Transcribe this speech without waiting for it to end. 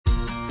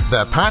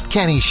The Pat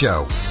Kenny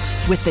Show.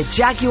 With the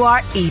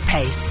Jaguar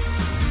E-Pace.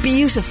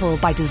 Beautiful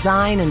by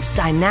design and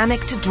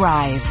dynamic to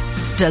drive.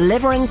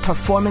 Delivering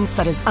performance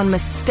that is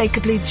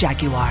unmistakably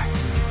Jaguar.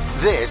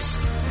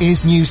 This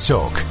is News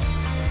Talk.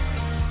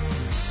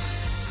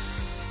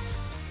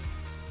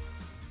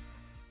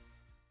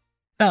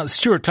 Now,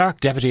 Stuart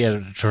Clarke, Deputy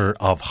Editor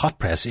of Hot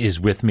Press,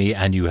 is with me,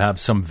 and you have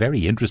some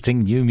very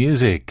interesting new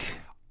music.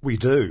 We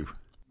do.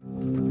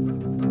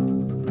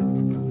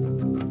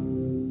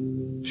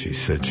 She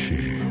said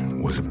she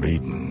was a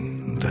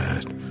maiden.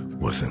 That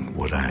wasn't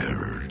what I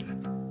heard.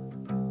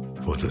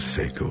 For the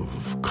sake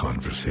of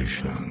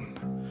conversation,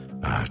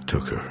 I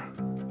took her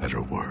at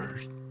her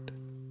word.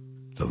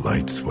 The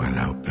lights went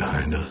out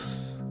behind us.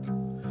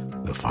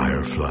 The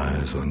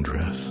fireflies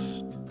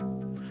undressed.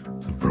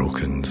 The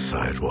broken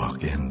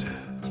sidewalk ended.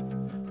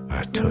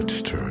 I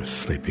touched her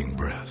sleeping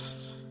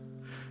breasts.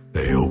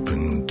 They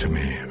opened to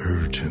me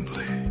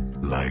urgently,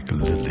 like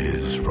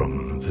lilies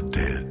from the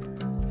dead.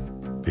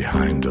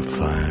 Behind a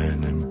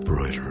fine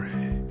embroidery,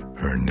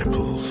 her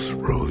nipples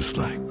rose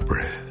like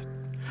bread.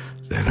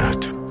 Then I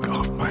took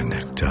off my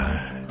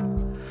necktie,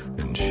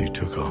 and she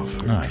took off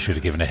her... I should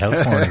have given a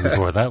health warning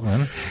before that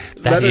one.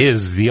 That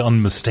is the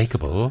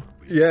unmistakable...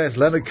 Yes,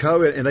 Leonard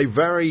Cohen in a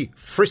very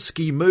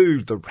frisky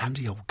mood, the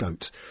randy old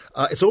goat.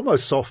 It's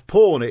almost soft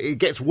porn. It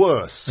gets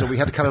worse, so we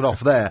had to cut it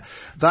off there.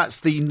 That's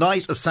the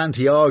Night of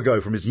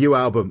Santiago from his new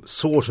album,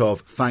 Sort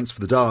Of, Thanks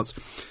for the Dance.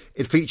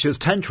 It features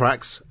 10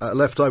 tracks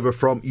left over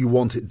from You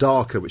Want It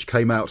Darker, which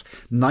came out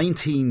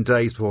 19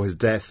 days before his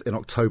death in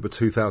October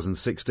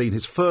 2016.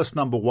 His first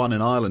number one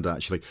in Ireland,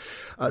 actually.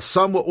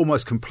 Some were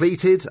almost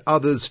completed,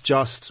 others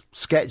just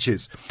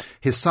sketches.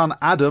 His son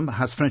Adam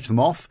has finished them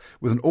off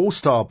with an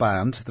all-star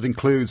band that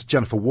includes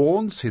Jennifer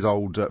Warnes, his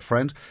old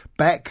friend,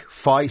 Beck,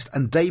 Feist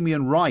and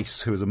Damien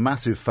Rice, who is a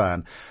massive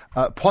fan.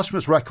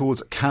 Posthumous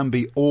records can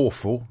be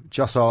awful.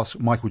 Just ask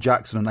Michael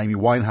Jackson and Amy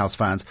Winehouse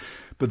fans.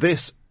 But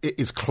this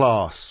is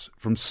class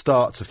from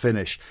start to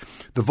finish.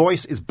 The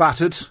voice is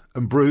battered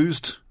and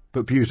bruised,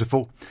 but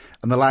beautiful,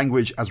 and the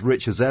language as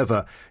rich as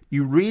ever.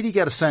 You really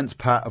get a sense,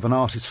 Pat, of an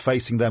artist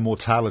facing their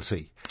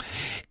mortality.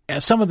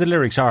 Some of the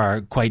lyrics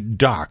are quite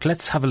dark.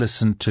 Let's have a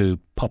listen to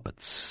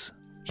Puppets.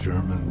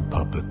 German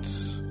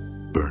puppets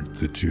burnt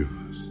the Jews.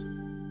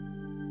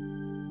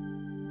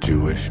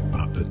 Jewish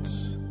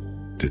puppets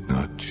did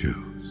not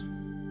choose.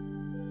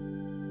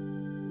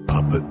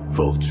 Puppet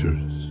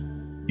vultures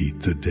eat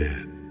the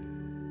dead.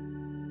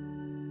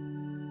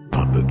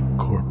 Puppet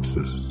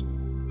corpses,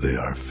 they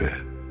are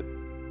fed.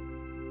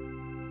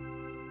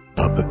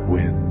 Puppet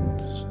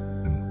winds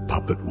and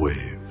puppet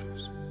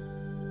waves.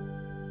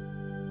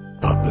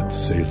 Puppet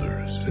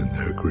sailors in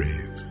their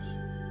graves.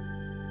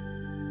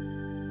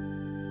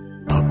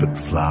 Puppet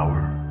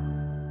flower,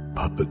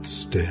 puppet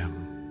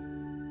stem.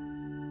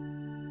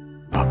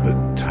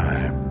 Puppet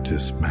time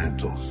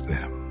dismantles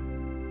them.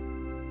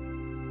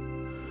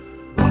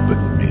 Puppet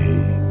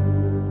me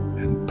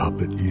and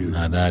puppet you.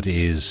 Now that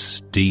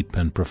is deep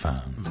and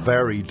profound.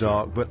 Very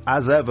dark, but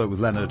as ever with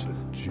Leonard,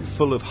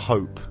 full of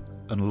hope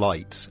and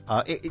light.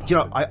 I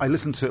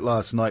listened to it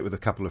last night with a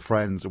couple of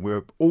friends, and we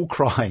were all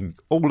crying,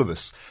 all of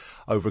us,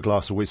 over a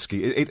glass of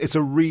whiskey. It's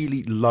a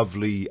really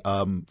lovely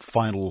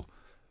final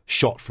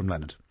shot from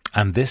Leonard.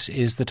 And this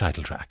is the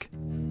title track.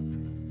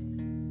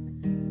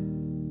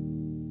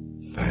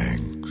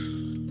 Thanks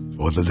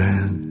for the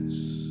dance.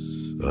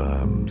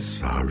 I'm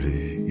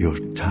sorry you're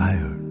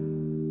tired.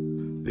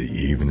 The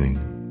evening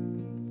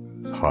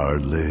has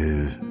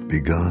hardly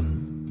begun.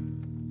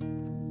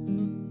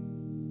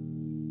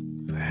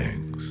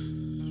 Thanks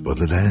for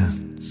the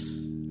dance.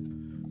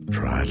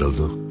 Try to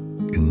look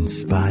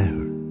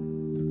inspired.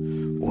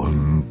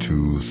 1,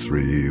 2,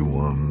 3,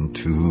 1,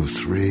 2,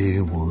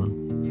 3, 1.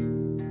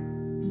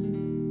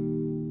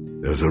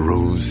 There's a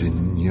rose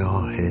in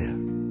your hair.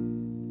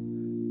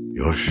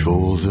 Your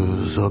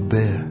shoulders are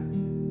bare.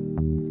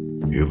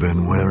 You've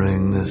been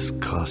wearing this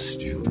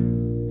costume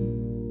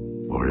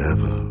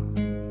forever.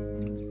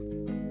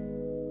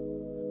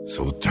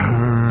 So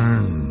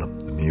turn up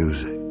the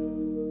music,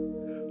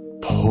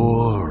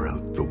 pour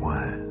out the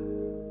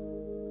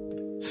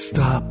wine,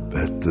 stop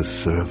at the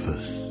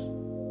surface.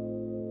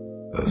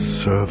 The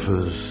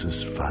surface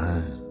is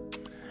fine.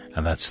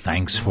 And that's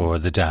Thanks for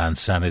the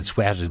Dance, and it's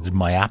whetted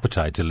my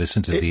appetite to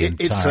listen to the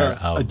entire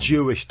album. It's a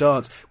Jewish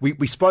dance.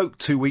 We spoke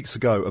 2 weeks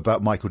ago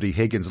about Michael D.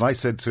 Higgins, and I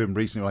said to him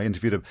recently when I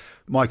interviewed him,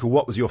 Michael,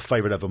 what was your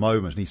favourite ever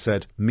moment? And he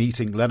said,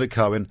 meeting Leonard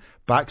Cohen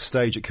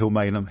backstage at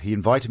Kilmainham. He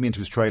invited me into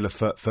his trailer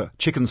for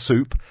chicken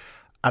soup,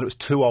 and it was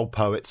two old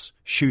poets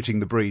shooting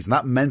the breeze. And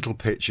that mental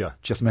picture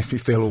just makes me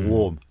feel all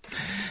warm.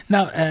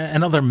 Now,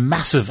 another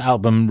massive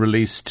album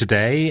released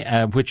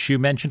today, which you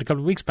mentioned a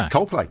couple of weeks back.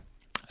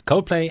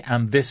 Coldplay,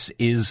 and this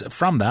is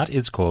from that.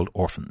 It's called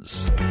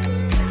Orphans.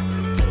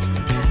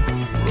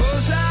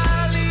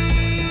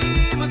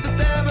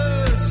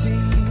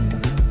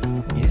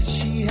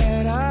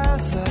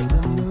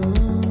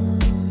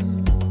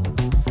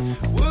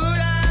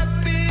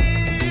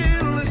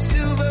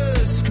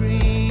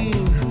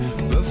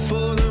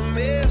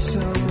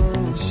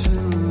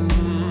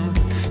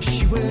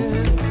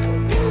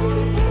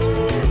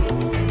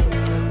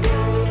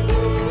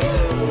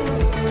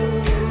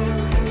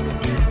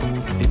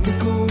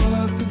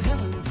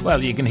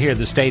 Well, you can hear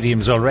the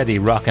stadiums already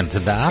rocking to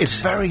that. It's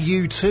very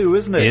U2,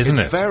 isn't it? Isn't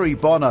it? It's very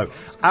Bono.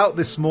 Out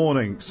this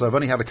morning, so I've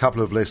only had a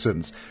couple of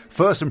listens.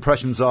 First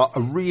impressions are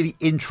a really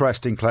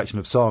interesting collection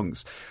of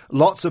songs.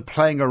 Lots of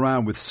playing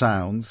around with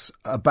sounds.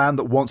 A band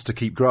that wants to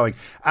keep growing.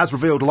 As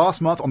revealed last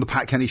month on the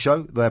Pat Kenny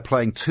Show, they're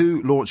playing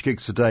 2 launch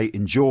gigs today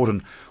in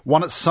Jordan.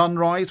 One at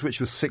sunrise,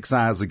 which was 6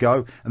 hours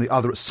ago, and the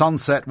other at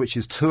sunset, which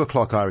is 2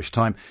 o'clock Irish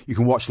time. You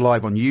can watch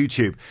live on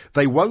YouTube.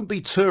 They won't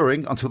be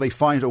touring until they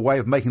find a way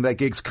of making their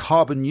gigs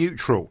carbon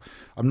neutral.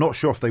 I'm not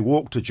sure if they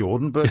walk to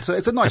Jordan, but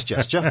it's a nice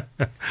gesture.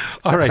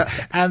 All right.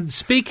 And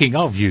speaking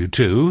of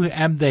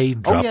U2, they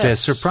dropped a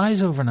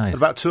surprise overnight. At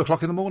about 2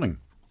 o'clock in the morning.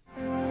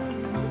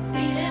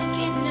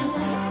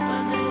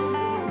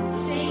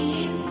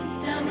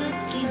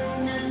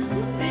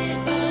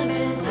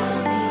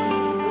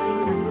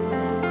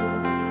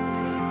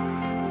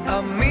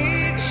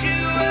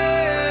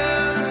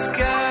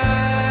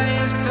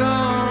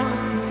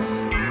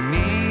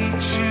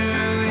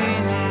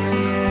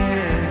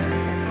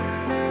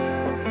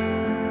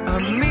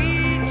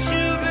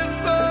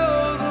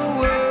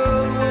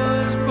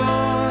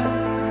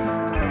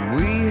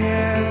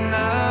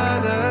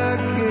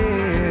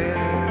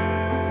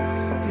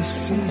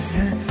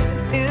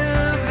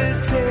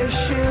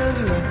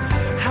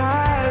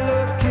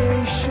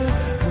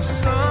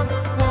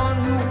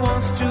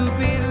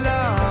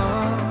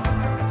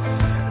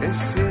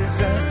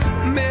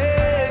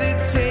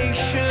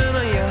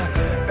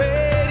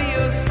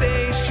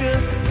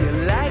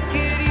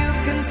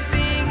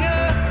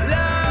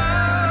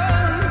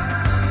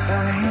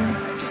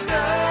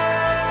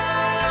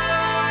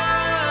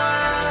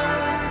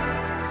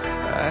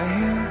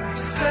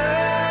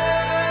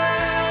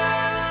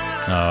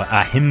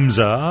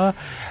 Ahimsa,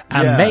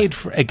 and made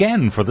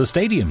again for the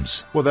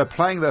stadiums. Well, they're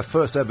playing their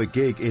first ever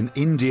gig in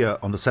India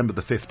on December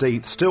the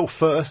 15th. Still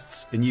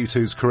firsts in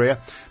U2's career.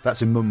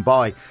 That's in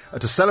Mumbai.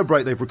 To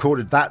celebrate, they've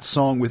recorded that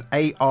song with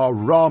A.R.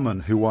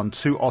 Rahman, who won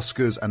 2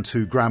 Oscars and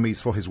 2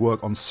 Grammys for his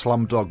work on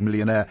Slumdog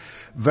Millionaire.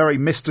 Very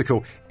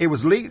mystical. It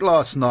was leaked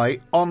last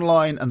night,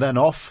 online and then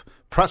off.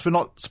 Perhaps we're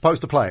not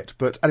supposed to play it,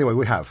 but anyway,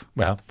 we have.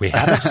 Well, we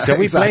have it, so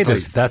we Exactly.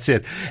 played it. That's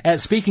it.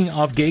 Speaking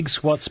of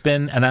gigs, what's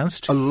been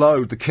announced? A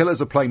load. The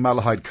Killers are playing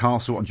Malahide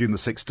Castle on June the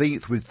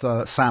 16th with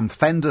Sam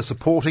Fender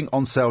supporting.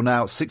 On sale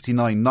now,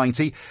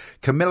 $69.90.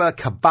 Camilla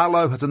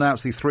Cabello has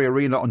announced the 3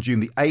 Arena on June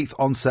the 8th.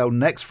 On sale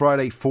next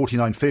Friday,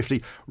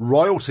 $49.50.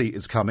 Royalty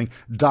is coming.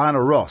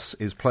 Diana Ross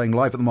is playing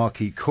live at the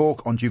Marquee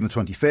Cork on June the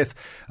 25th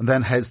and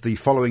then heads the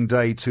following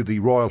day to the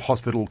Royal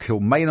Hospital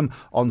Kilmainham.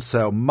 On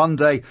sale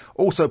Monday.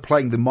 Also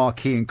playing the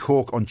Marquee in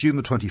Cork on June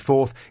the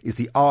 24th is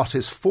the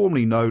artist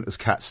formerly known as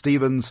Cat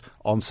Stevens.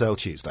 On sale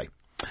Tuesday.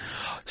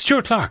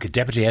 Stuart Clarke,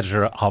 Deputy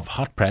Editor of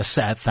Hot Press,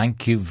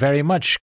 thank you very much.